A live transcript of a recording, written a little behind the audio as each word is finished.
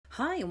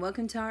Hi and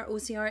welcome to our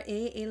OCR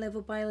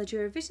A-Level Biology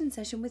revision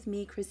session with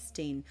me,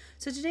 Christine.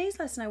 So today's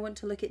lesson I want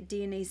to look at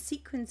DNA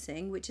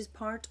sequencing, which is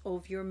part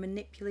of your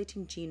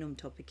manipulating genome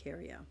topic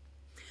area.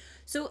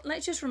 So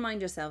let's just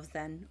remind ourselves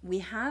then, we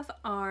have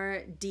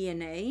our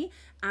DNA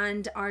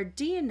and our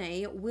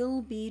DNA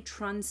will be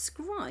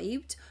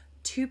transcribed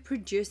to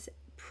produce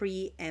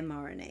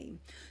pre-mRNA.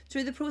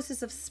 Through the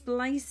process of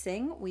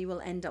splicing, we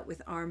will end up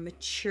with our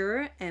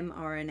mature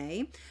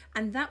mRNA,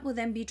 and that will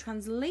then be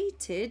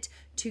translated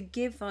to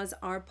give us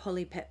our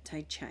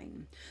polypeptide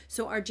chain.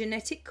 So our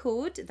genetic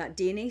code, that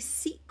DNA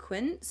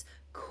sequence,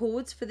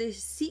 codes for the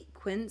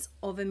sequence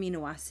of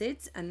amino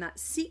acids, and that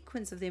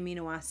sequence of the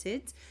amino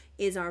acids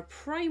is our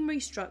primary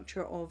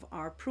structure of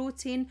our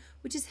protein,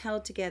 which is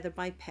held together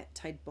by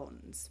peptide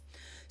bonds.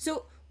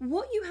 So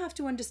what you have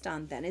to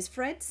understand then is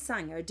Fred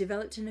Sanger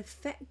developed an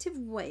effective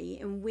way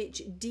in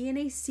which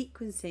DNA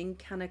sequencing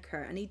can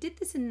occur, and he did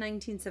this in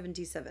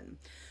 1977.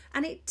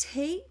 And it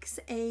takes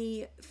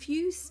a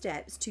few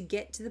steps to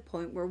get to the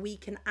point where we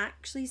can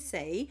actually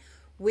say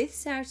with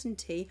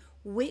certainty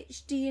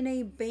which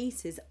DNA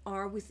bases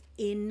are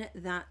within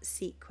that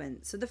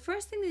sequence. So the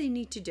first thing that they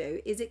need to do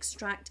is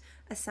extract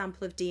a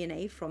sample of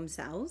DNA from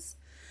cells.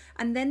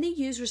 And then they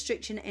use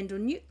restriction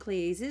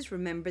endonucleases.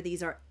 Remember,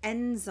 these are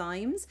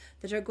enzymes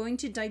that are going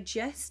to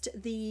digest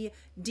the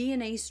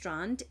DNA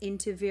strand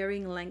into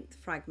varying length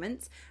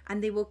fragments,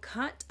 and they will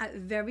cut at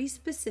very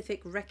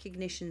specific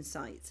recognition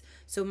sites.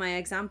 So my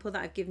example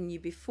that I've given you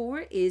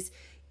before is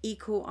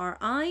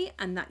EcoRI,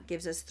 and that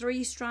gives us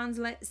 3 strands,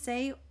 let's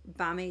say.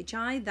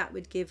 BAM-HI, that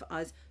would give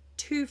us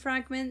 2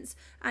 fragments,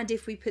 and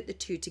if we put the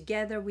 2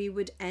 together we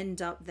would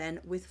end up then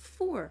with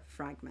 4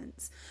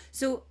 fragments.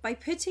 So by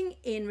putting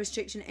in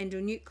restriction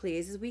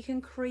endonucleases we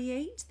can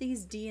create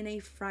these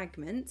DNA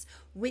fragments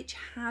which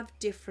have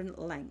different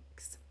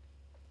lengths.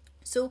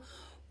 So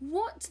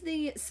what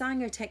the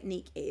Sanger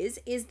technique is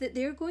that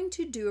they're going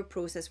to do a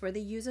process where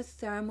they use a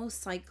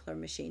thermocycler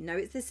machine. Now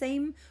it's the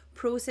same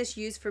process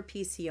used for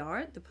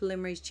PCR, the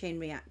polymerase chain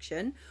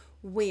reaction,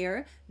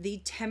 where the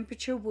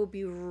temperature will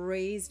be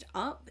raised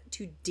up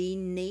to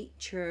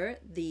denature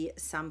the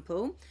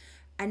sample.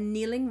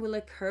 Annealing will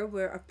occur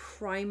where a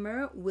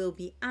primer will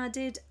be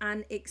added,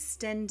 and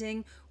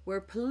extending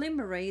where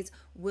polymerase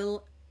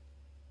will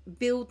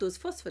build those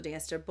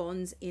phosphodiester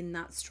bonds in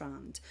that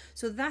strand.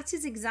 So that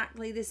is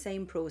exactly the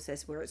same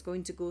process where it's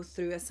going to go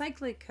through a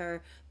cyclic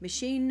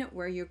machine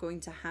where you're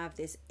going to have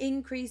this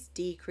increase,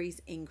 decrease,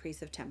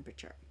 increase of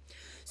temperature.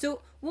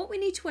 So what we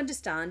need to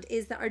understand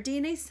is that our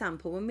DNA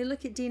sample, when we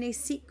look at DNA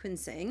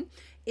sequencing,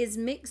 is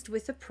mixed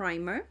with a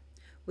primer,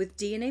 with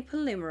DNA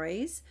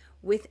polymerase,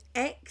 with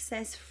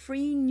excess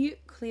free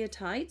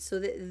nucleotides so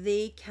that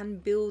they can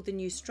build the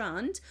new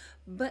strand.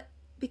 But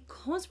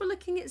because we're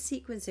looking at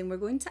sequencing, we're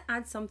going to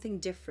add something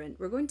different.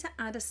 We're going to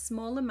add a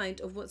small amount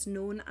of what's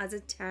known as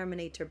a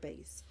terminator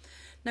base.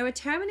 Now, a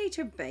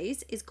terminator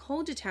base is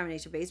called a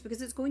terminator base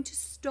because it's going to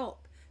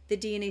stop the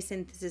DNA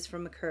synthesis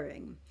from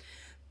occurring.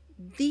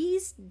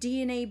 These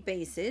DNA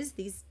bases,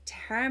 these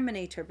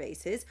terminator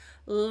bases,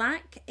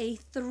 lack a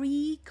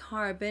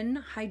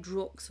 3-carbon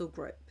hydroxyl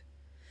group.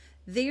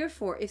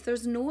 Therefore, if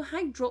there's no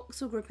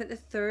hydroxyl group at the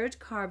 3rd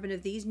carbon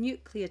of these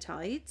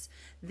nucleotides,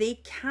 they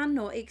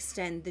cannot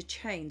extend the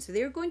chain. So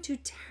they're going to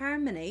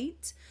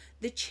terminate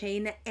the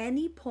chain at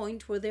any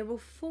point where they will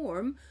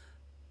form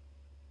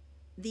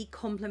the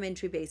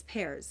complementary base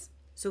pairs,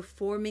 so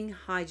forming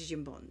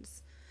hydrogen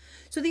bonds.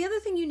 So the other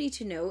thing you need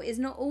to know is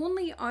not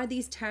only are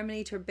these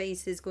terminator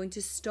bases going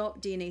to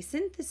stop DNA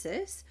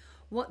synthesis,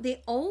 what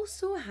they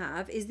also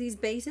have is these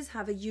bases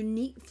have a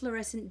unique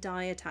fluorescent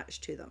dye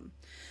attached to them.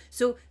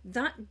 So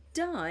that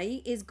dye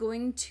is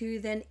going to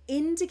then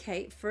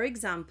indicate, for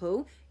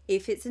example,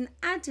 if it's an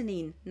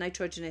adenine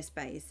nitrogenous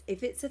base,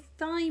 if it's a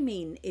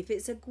thymine, if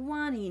it's a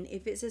guanine,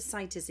 if it's a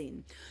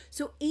cytosine.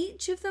 So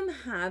each of them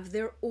have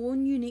their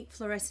own unique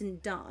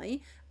fluorescent dye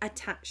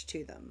attached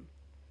to them.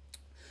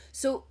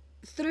 So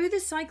through the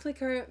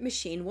cyclic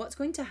machine, what's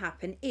going to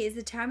happen is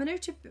the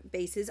terminator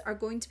bases are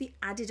going to be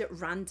added at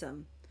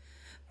random.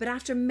 But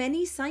after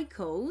many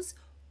cycles,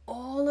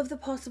 all of the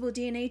possible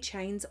DNA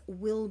chains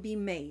will be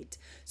made.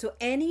 So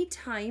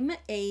anytime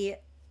a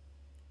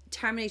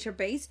terminator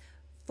base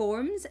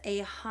forms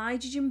a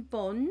hydrogen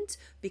bond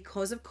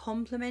because of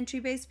complementary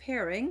base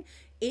pairing,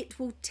 it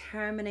will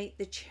terminate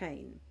the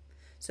chain.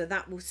 So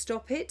that will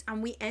stop it,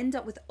 and we end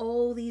up with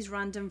all these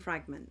random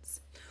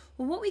fragments.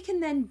 Well, what we can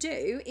then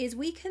do is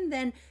we can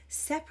then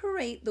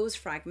separate those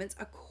fragments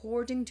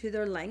according to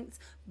their lengths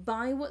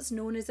by what's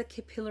known as a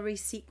capillary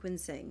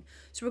sequencing.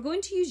 So we're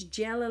going to use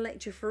gel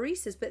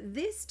electrophoresis, but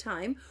this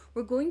time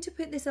we're going to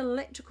put this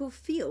electrical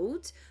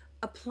field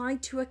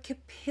applied to a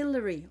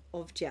capillary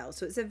of gel.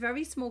 So it's a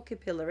very small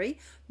capillary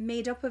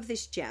made up of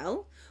this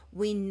gel.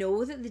 We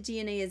know that the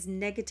DNA is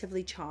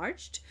negatively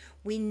charged.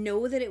 We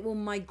know that it will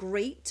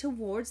migrate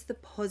towards the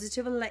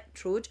positive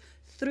electrode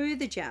through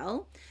the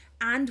gel.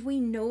 And we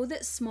know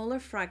that smaller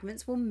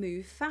fragments will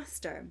move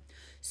faster.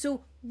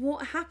 So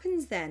what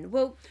happens then?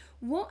 Well,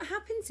 what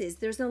happens is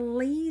there's a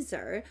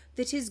laser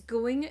that is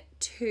going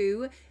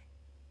to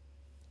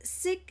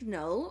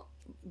signal,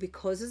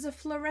 because it's a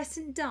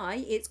fluorescent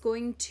dye, it's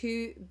going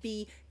to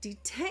be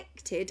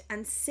detected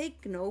and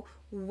signal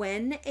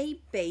when a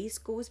base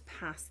goes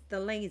past the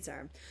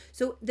laser.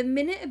 So the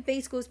minute a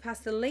base goes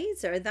past the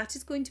laser, that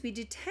is going to be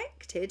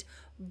detected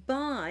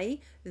by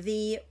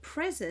the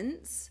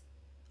presence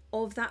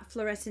of that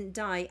fluorescent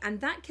dye,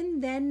 and that can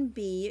then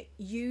be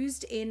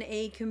used in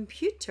a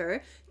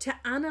computer to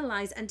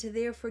analyze and to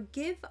therefore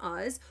give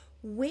us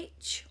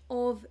which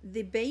of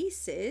the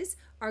bases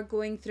are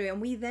going through,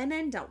 and we then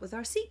end up with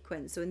our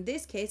sequence. So in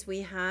this case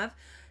we have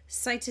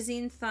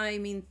cytosine,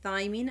 thymine,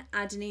 thymine,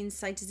 adenine,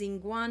 cytosine,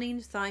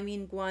 guanine,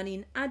 thymine,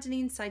 guanine,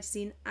 adenine,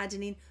 cytosine,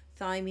 adenine,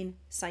 thymine,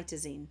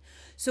 cytosine.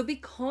 So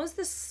because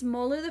the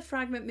smaller the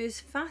fragment moves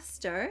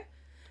faster,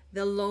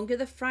 the longer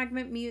the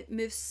fragment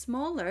moves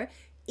smaller,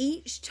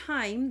 each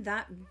time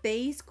that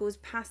base goes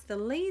past the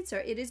laser,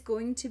 it is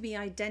going to be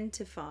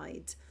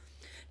identified.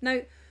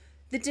 Now,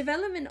 the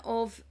development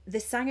of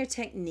the Sanger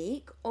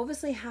technique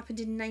obviously happened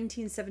in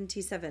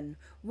 1977.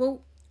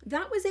 Well,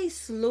 that was a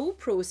slow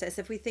process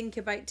if we think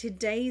about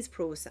today's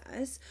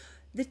process.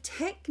 The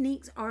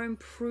techniques are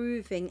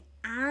improving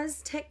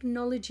as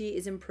technology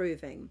is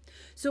improving.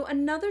 So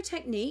another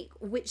technique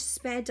which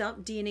sped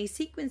up DNA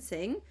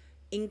sequencing,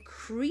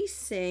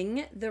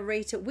 increasing the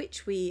rate at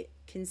which we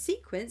can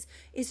sequence,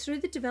 is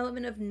through the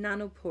development of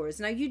nanopores.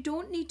 Now, you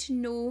don't need to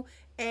know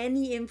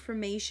any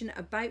information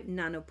about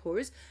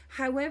nanopores.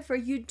 However,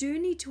 you do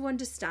need to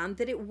understand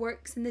that it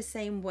works in the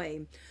same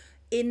way,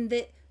 in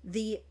that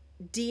the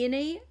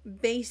DNA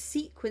based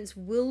sequence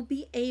will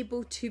be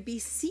able to be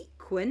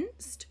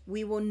sequenced.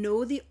 We will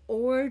know the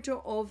order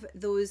of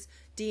those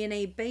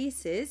DNA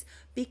bases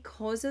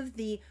because of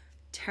the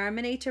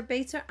terminator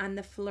beta and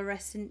the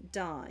fluorescent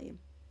dye.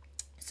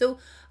 So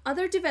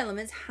other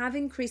developments have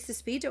increased the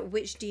speed at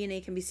which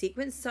DNA can be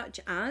sequenced,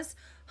 such as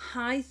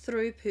high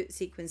throughput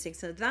sequencing.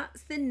 So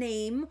that's the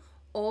name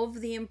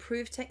of the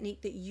improved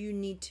technique that you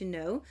need to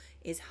know,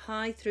 is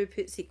high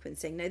throughput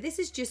sequencing. Now, this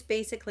is just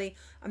basically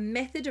a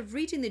method of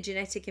reading the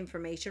genetic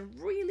information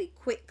really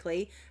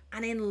quickly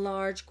and in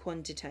large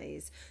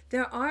quantities.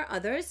 There are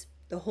others: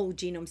 the whole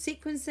genome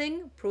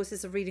sequencing,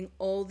 process of reading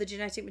all the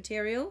genetic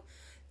material;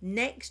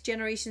 next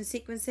generation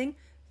sequencing,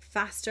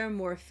 faster,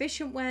 more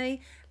efficient way;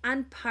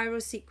 and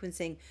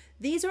pyrosequencing.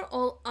 These are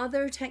all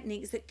other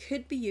techniques that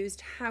could be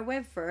used.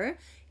 However,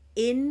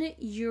 in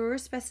your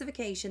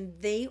specification,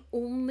 they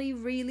only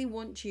really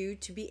want you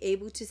to be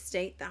able to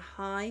state the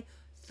high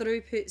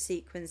throughput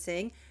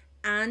sequencing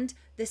and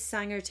the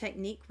Sanger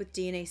technique with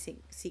DNA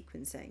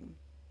sequencing.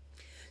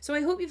 So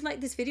I hope you've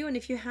liked this video, and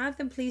if you have,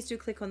 then please do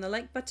click on the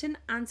like button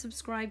and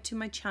subscribe to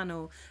my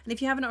channel. And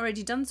if you haven't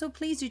already done so,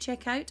 please do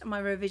check out my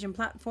revision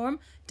platform,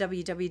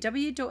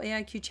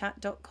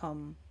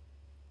 www.aiqchat.com.